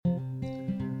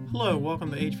Hello, welcome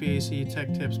to HVAC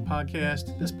Tech Tips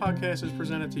Podcast. This podcast is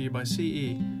presented to you by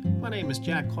CE. My name is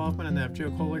Jack Kaufman and I have Joe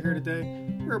Kohler here today.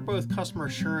 We're both customer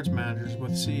assurance managers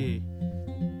with CE.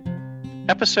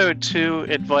 Episode 2,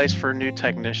 Advice for New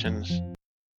Technicians.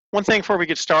 One thing before we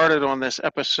get started on this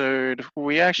episode,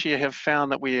 we actually have found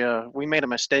that we made a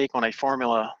mistake on a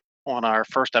formula on our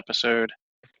first episode,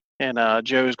 and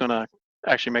Joe's going to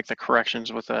actually make the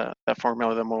corrections with that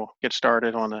formula. Then we'll get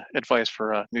started on the advice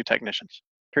for new technicians.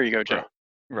 Here you go, Joe.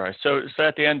 Right. So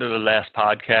at the end of the last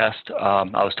podcast,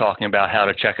 I was talking about how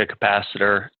to check a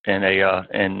capacitor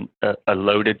in a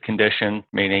loaded condition,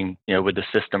 meaning with the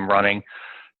system running,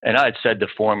 and I had said the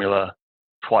formula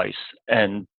twice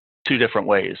and two different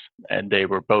ways, and they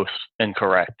were both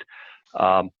incorrect.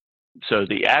 So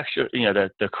the actual,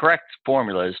 the correct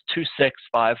formula is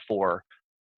 2654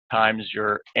 times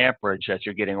your amperage that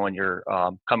you're getting on your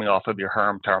coming off of your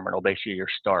HERM terminal, basically your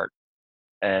start.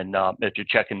 And if you're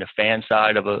checking the fan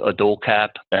side of a dual cap,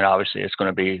 then obviously it's going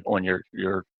to be on your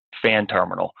fan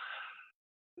terminal.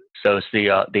 So it's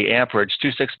the amperage,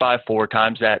 2654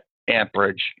 times that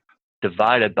amperage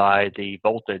divided by the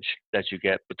voltage that you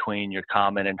get between your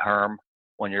common and HERM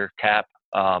on your cap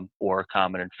or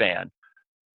common and fan.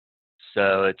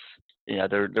 So it's,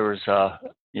 there was, I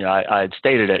had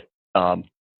stated it,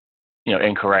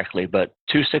 incorrectly, but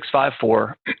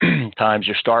 2654 times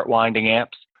your start winding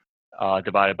amps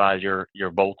divided by your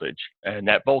voltage, and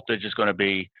that voltage is going to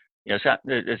be, it's not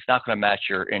going to match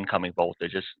your incoming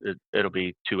voltage. It'll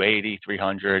be 280,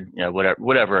 300,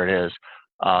 whatever it is.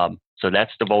 So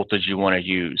that's the voltage you want to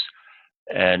use.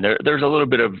 And there's a little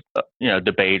bit of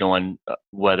debate on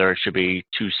whether it should be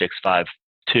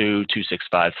 2652,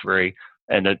 2653,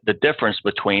 and the difference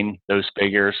between those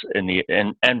figures in the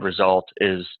end result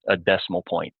is a decimal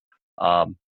point.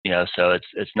 So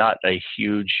it's not a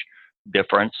huge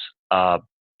difference.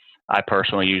 I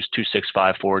personally use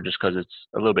 2654 just because it's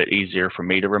a little bit easier for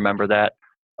me to remember that.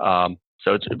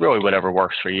 So it's really whatever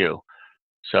works for you.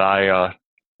 So I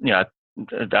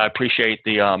appreciate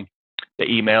the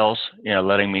emails,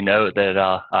 letting me know that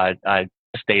I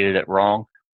stated it wrong,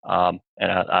 and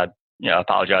I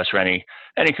apologize for any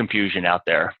confusion out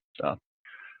there. So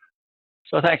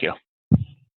thank you.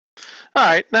 All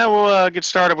right, now we'll get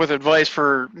started with advice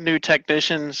for new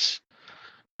technicians.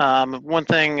 One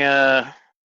thing,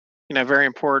 very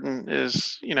important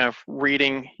is,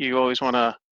 reading. You always want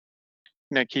to,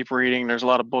 keep reading. There's a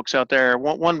lot of books out there.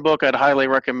 One book I'd highly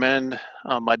recommend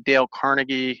by Dale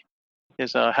Carnegie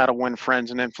is How to Win Friends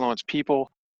and Influence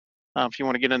People. If you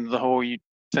want to get into the whole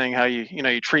thing, how you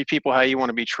treat people, how you want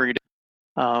to be treated.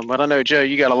 But I know, Joe,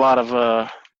 you got a lot of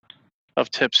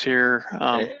tips here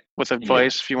with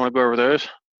advice. If you want to go over those.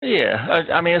 Yeah,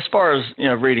 I mean, as far as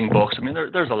reading books, I mean,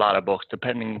 there's a lot of books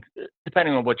depending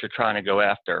on what you're trying to go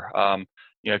after.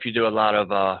 If you do a lot of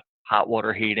hot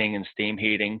water heating and steam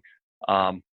heating,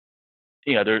 there's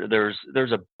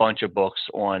a bunch of books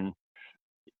on,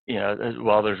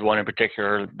 there's one in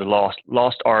particular, The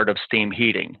Lost Art of Steam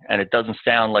Heating, and it doesn't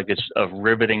sound like it's a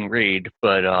riveting read,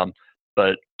 but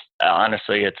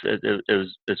honestly,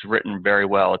 it's written very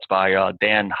well. It's by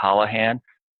Dan Holohan.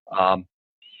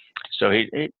 So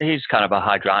he's kind of a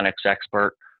hydronics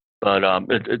expert, but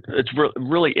it's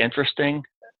really interesting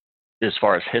as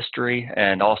far as history,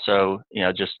 and also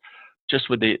just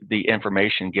with the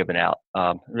information given out.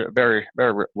 Very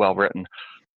very well written.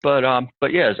 But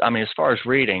yes, I mean, as far as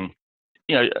reading,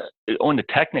 on the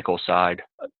technical side,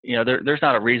 there's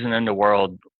not a reason in the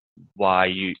world why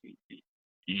you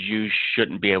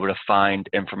shouldn't be able to find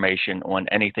information on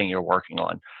anything you're working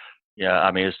on.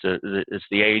 I mean, it's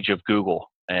the age of Google.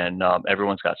 And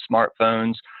everyone's got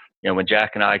smartphones. When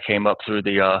Jack and I came up through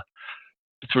the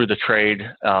trade,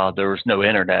 there was no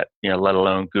internet, let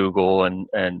alone Google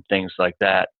and things like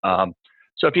that.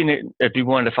 So if you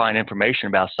wanted to find information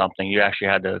about something, you actually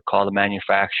had to call the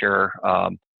manufacturer,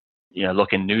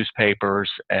 look in newspapers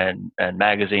and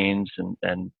magazines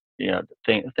and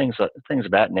things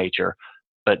of that nature.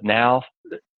 But now,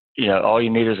 all you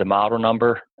need is a model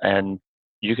number, and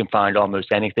you can find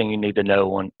almost anything you need to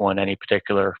know on any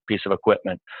particular piece of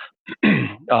equipment.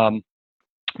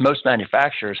 Most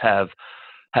manufacturers have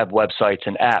websites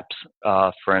and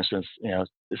apps. For instance,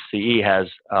 CE has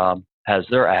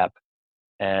their app,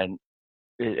 and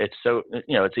it's so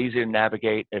it's easy to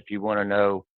navigate. If you want to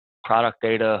know product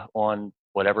data on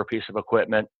whatever piece of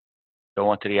equipment, go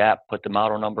onto the app, put the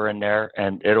model number in there,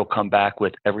 and it'll come back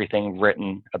with everything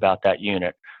written about that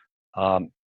unit.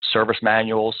 Service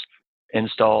manuals,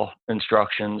 install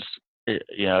instructions,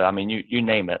 I mean, you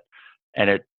name it.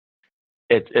 And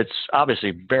it's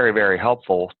obviously very, very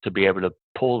helpful to be able to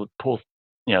pull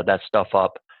that stuff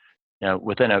up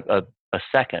within a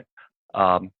second.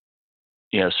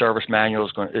 Service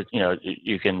manuals going.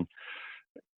 You can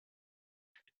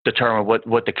determine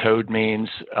what the code means.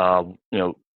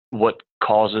 What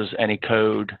causes any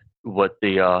code. What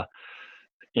the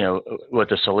what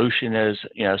the solution is.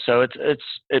 So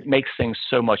it makes things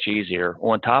so much easier.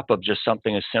 On top of just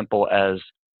something as simple as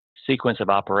sequence of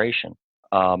operation.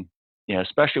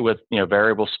 Especially with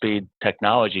variable speed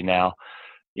technology now.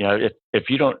 If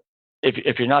you're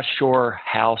not sure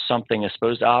how something is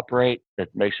supposed to operate, it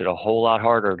makes it a whole lot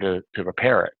harder to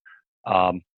repair it.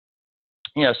 So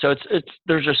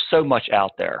there's just so much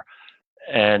out there,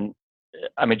 and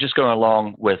I mean, just going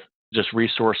along with just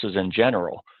resources in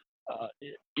general,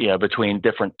 between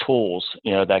different tools,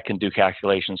 that can do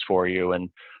calculations for you, and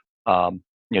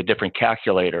different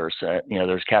calculators.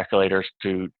 There's calculators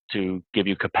to give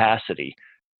you capacity,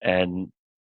 and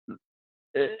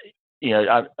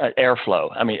airflow.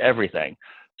 I mean, everything.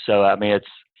 So I mean,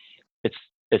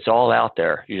 it's all out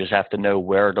there. You just have to know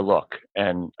where to look.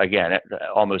 And again,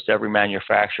 almost every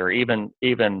manufacturer, even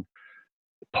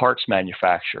parts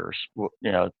manufacturers,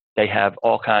 they have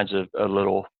all kinds of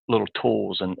little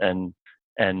tools and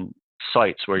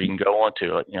sites where you can go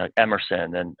onto,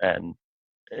 Emerson and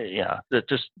there's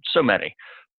just so many.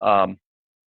 So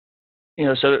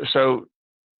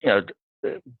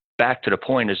back to the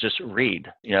point is just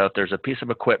read. If there's a piece of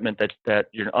equipment that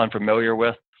you're unfamiliar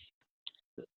with,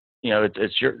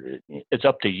 it's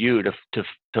up to you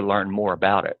to learn more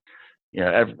about it.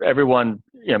 Everyone,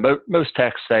 most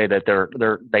techs say that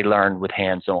they learn with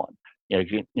hands-on.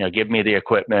 Give me the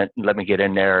equipment and let me get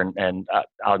in there and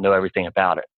I'll know everything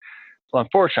about it. Well,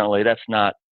 unfortunately, that's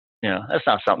not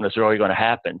something that's really going to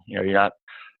happen.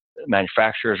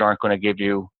 Manufacturers aren't going to give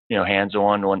you,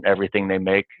 hands-on on everything they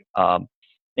make.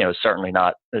 Certainly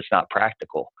not. It's not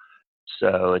practical.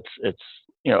 So it's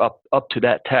up to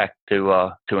that tech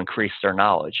to increase their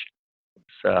knowledge.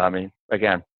 So I mean,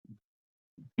 again,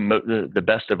 the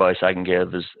best advice I can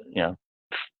give is, if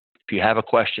you have a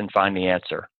question, find the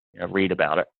answer. Read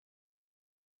about it.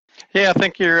 Yeah, I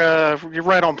think you're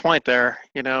right on point there.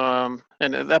 And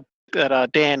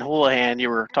that Dan Houlihan you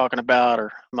were talking about,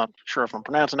 or I'm not sure if I'm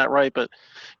pronouncing that right, but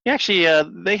he actually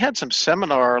they had some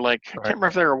seminar. Like I can't remember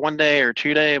if they were 1 day or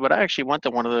 2 day, but I actually went to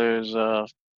one of those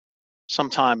some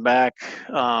time back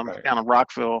down in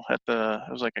Rockville it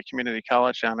was like a community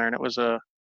college down there, and it's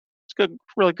good,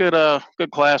 really good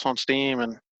good class on steam,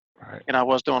 and I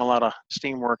was doing a lot of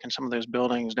steam work in some of those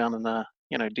buildings down in the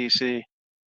DC.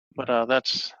 But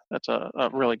that's a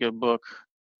really good book.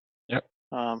 Yep.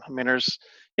 I mean, there's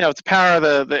with the power of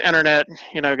the internet,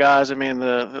 guys. I mean,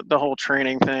 the whole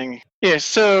training thing. Yeah.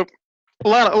 So a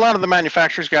lot of the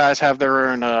manufacturers guys have their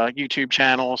own YouTube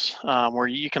channels where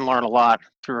you can learn a lot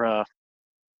through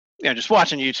just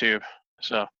watching YouTube.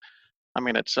 So I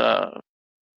mean, it's a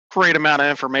great amount of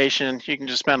information. You can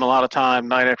just spend a lot of time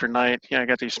night after night. You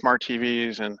got these smart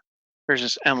TVs, and there's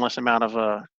just endless amount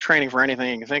of training for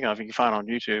anything you can think of you can find on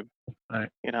YouTube. Right.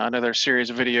 I know there's a series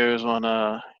of videos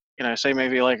on say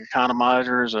maybe like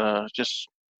economizers, just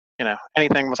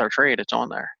anything with our trade, it's on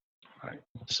there. Right.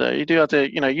 So you do have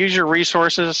to use your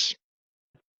resources.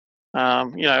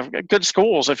 Good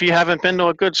schools. If you haven't been to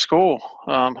a good school,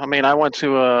 I mean, I went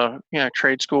to a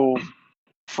trade school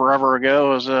forever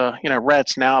ago. It was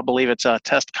RETS. Now I believe it's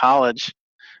Test College.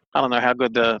 I don't know how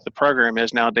good the program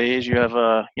is nowadays. You have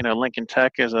Lincoln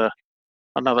Tech is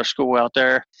another school out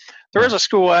there. There is a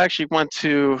school I actually went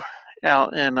to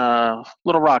out in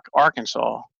Little Rock,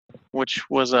 Arkansas, which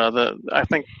was I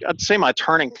think I'd say my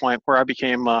turning point where I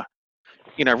became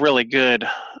really good,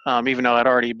 even though I'd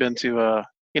already been to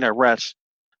RETS.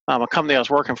 A company I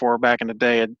was working for back in the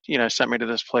day had sent me to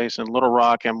this place in Little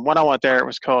Rock, and when I went there, it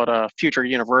was called Future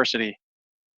University.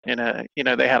 And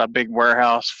they had a big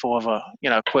warehouse full of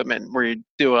equipment where you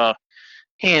do a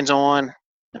hands-on.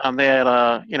 They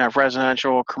had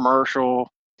residential, commercial.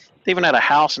 They even had a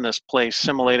house in this place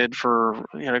simulated for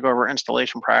to go over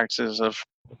installation practices of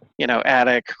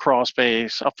attic, crawl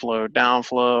space, upflow,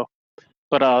 downflow.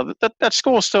 But that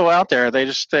school is still out there.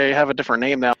 They have a different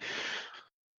name now.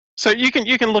 So you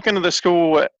can look into the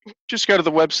school. Just go to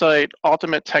the website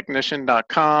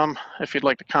ultimatetechnician.com if you'd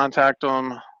like to contact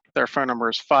them. Their phone number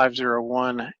is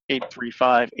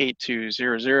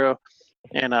 501-835-8200,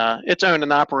 and it's owned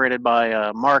and operated by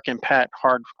Mark and Pat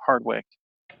Hardwick.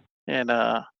 And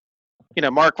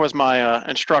Mark was my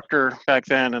instructor back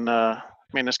then, and I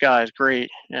mean, this guy is great.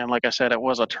 And like I said, it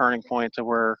was a turning point to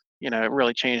where it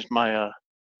really changed my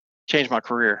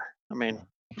career. I mean,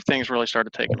 things really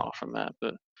started taking off from that.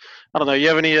 But I don't know. You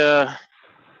have any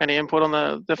input on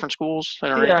the different schools?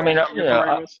 Yeah, I mean,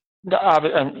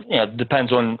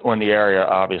 Depends on the area,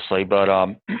 obviously, but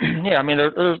yeah, I mean,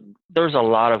 there's a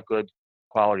lot of good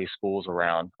quality schools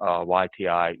around.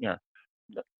 YTI,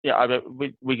 yeah,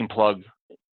 we can plug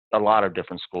a lot of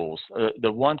different schools.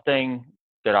 The one thing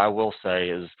that I will say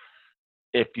is,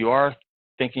 if you are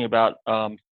thinking about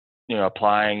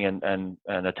applying and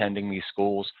attending these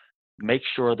schools, make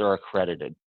sure they're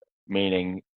accredited.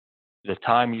 Meaning, the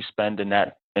time you spend in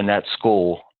that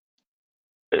school,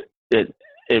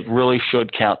 it it really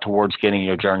should count towards getting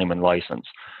your journeyman license,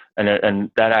 and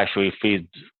that actually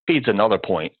feeds another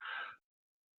point.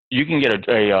 You can get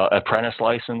a apprentice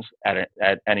license at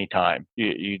any time.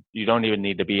 You don't even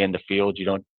need to be in the field. You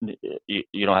don't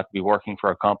have to be working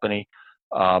for a company.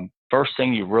 First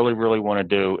thing you really want to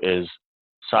do is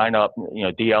sign up.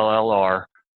 DLLR.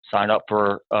 Sign up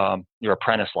for your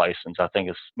apprentice license. I think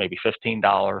it's maybe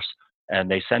 $15, and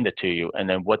they send it to you. And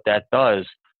then what that does,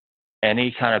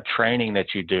 any kind of training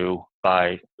that you do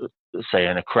by, say,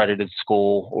 an accredited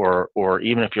school, or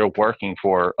even if you're working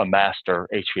for a master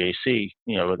HVAC,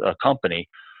 a company,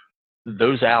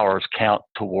 those hours count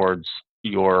towards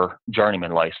your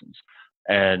journeyman license.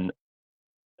 And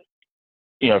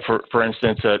for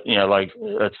instance, like,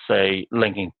 let's say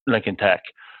Lincoln Tech,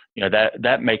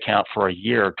 that may count for a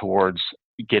year towards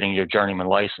getting your journeyman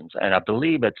license. And I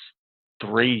believe it's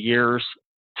 3 years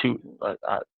to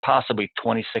possibly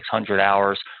 2,600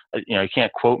 hours. You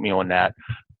can't quote me on that,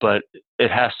 but it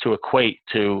has to equate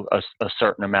to a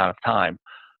certain amount of time.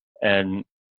 And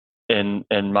in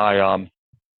my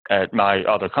at my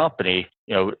other company,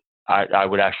 I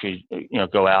would actually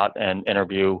go out and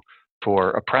interview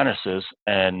for apprentices,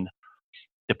 and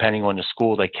depending on the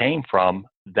school they came from,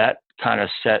 that kind of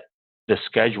set the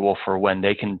schedule for when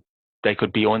they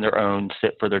could be on their own,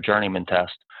 sit for their journeyman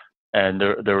test. And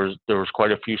there was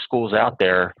quite a few schools out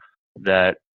there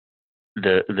that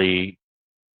the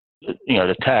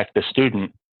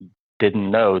student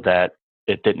didn't know that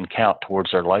it didn't count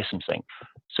towards their licensing,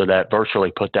 so that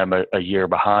virtually put them a year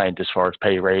behind as far as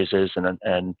pay raises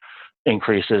and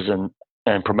increases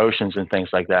and promotions and things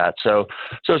like that. So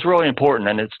it's really important.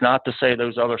 And it's not to say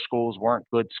those other schools weren't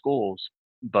good schools,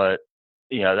 but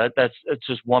that's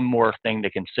just one more thing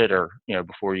to consider,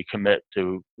 before you commit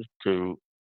to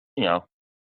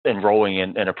enrolling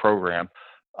in a program.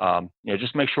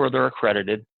 Just make sure they're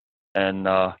accredited, and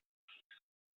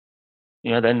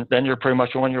then you're pretty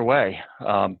much on your way.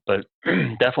 But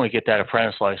definitely get that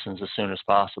apprentice license as soon as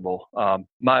possible.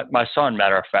 My son,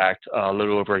 matter of fact, a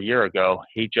little over a year ago,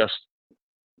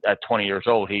 at 20 years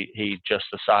old, he just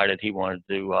decided he wanted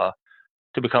to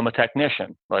become a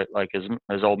technician, like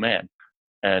his old man.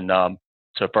 And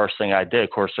so first thing I did,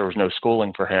 of course, there was no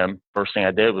schooling for him. First thing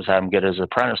I did was have him get his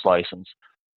apprentice license,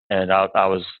 and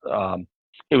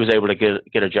he was able to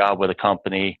get a job with a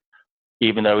company,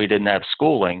 even though he didn't have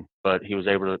schooling, but he was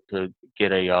able to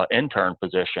get a intern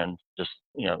position, just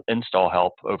install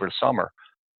help over the summer.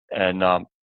 And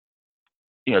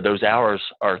those hours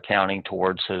are counting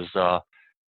towards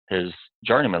his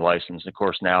journeyman license. Of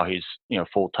course, now he's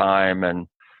full time, and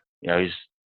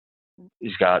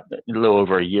he's got a little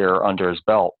over a year under his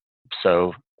belt,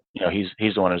 so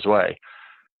he's on his way.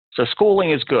 So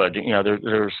schooling is good.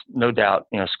 There's no doubt.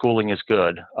 Schooling is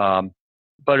good.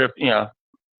 But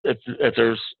if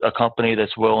there's a company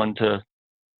that's willing to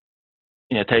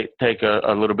take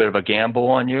a little bit of a gamble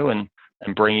on you and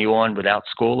bring you on without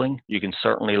schooling, you can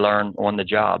certainly learn on the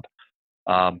job.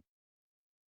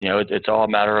 It's all a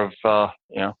matter of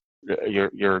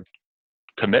your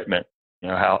commitment.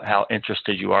 How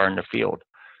interested you are in the field.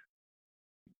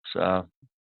 So,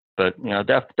 but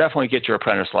definitely get your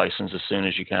apprentice license as soon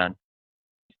as you can.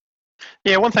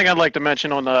 Yeah, one thing I'd like to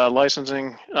mention on the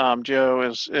licensing, Joe,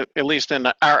 is at least in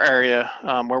our area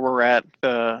where we're at,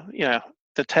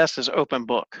 the test is open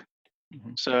book.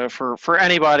 Mm-hmm. So for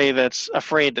anybody that's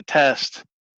afraid to test,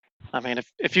 I mean,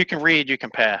 if you can read, you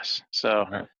can pass. So.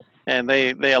 Right. And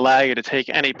they allow you to take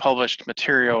any published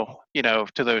material,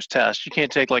 to those tests. You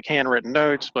can't take like handwritten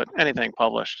notes, but anything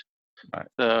published. Right.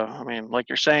 So, I mean, like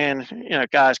you're saying,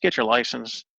 guys, get your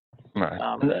license. Right.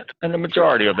 And the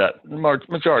majority of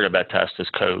that test is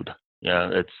code.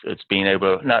 It's being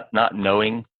able, not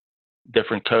knowing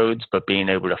different codes, but being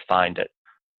able to find it.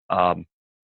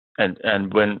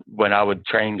 And when I would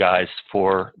train guys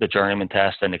for the journeyman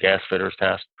test and the gas fitters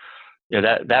test,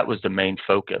 that was the main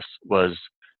focus. Was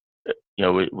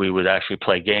we would actually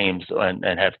play games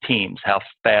and have teams. How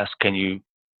fast can you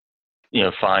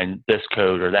find this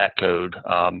code or that code?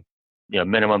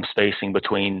 Minimum spacing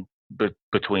between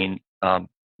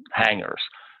hangers.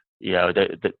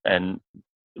 And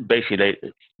basically,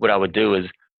 what I would do is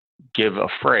give a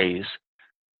phrase,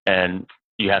 and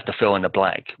you have to fill in the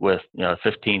blank with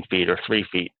 15 feet or 3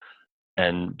 feet,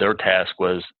 and their task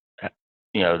was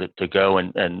to go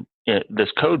and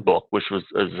this code book, which is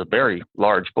a very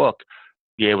large book,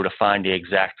 be able to find the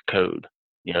exact code.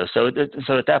 So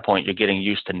at that point you're getting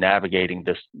used to navigating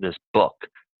this book,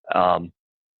 and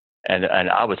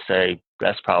I would say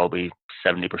that's probably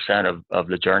 70% of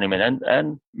the journeyman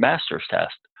and master's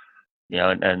test.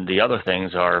 And the other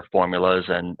things are formulas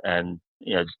and kind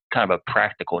of a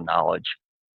practical knowledge,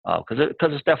 because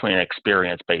it's definitely an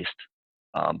experience-based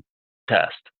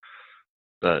test.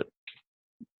 But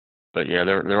yeah,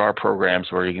 there are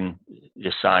programs where you can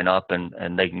just sign up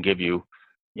and they can give you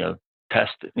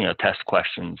test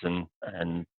questions and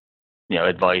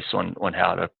advice on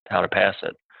how to pass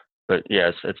it. But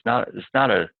yes, it's not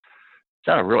a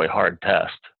really hard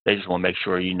test. They just want to make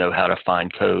sure you know how to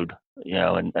find code,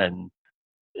 and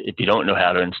if you don't know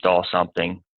how to install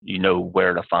something, you know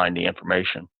where to find the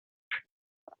information.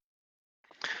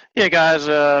 Yeah, guys.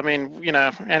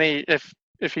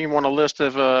 If you want a list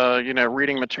of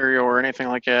reading material or anything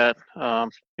like that,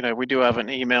 we do have an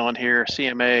email in here,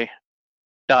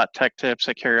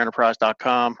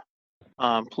 cma.techtips@carrierenterprise.com.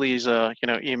 Please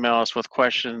email us with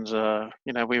questions.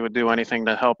 We would do anything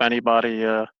to help anybody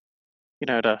to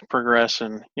progress,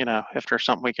 and if there's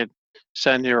something we could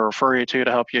send you or refer you to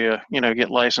help you get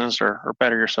licensed or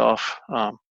better yourself,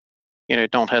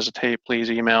 don't hesitate. Please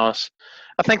email us.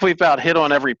 I think we've about hit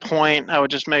on every point. I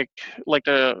would just like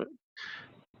to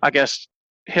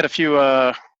hit a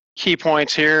few key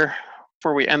points here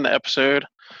before we end the episode.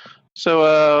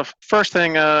 So first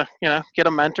thing, get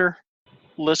a mentor.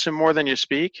 Listen more than you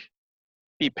speak.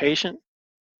 Be patient.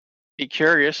 Be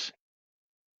curious.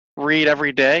 Read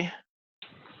every day.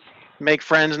 Make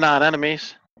friends, not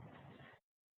enemies.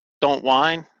 Don't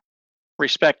whine.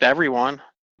 Respect everyone.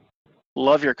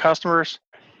 Love your customers.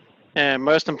 And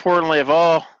most importantly of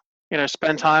all,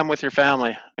 spend time with your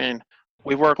family. I mean,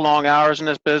 we work long hours in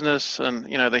this business, and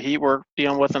the heat we're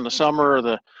dealing with in the summer, or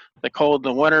the cold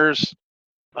in the winters.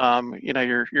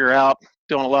 You're out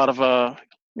doing a lot of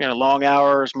long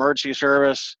hours, emergency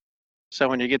service. So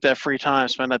when you get that free time,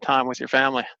 spend that time with your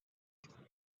family.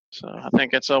 So I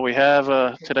think that's all we have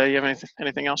today. You have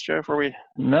anything else, Joe? Before we?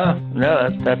 No,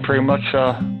 that pretty much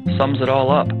sums it all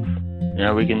up.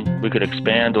 We could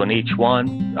expand on each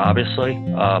one, obviously,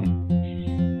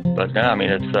 but no, I mean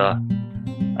it's.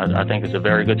 I think it's a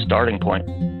very good starting point.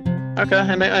 Okay,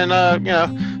 and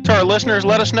to our listeners,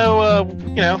 let us know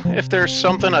if there's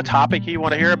a topic you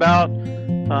want to hear about.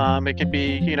 It could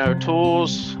be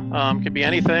tools, could be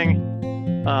anything.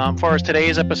 As far as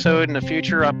today's episode in the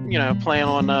future, I plan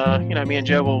on me and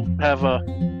Joe will have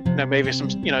maybe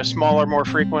some smaller, more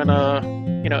frequent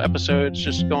episodes,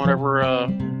 just going over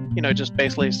just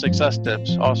basically success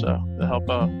tips also to help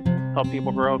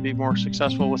people grow, be more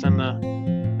successful within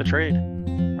the trade.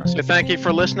 So thank you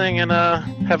for listening, and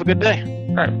have a good day.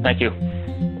 All right, thank you.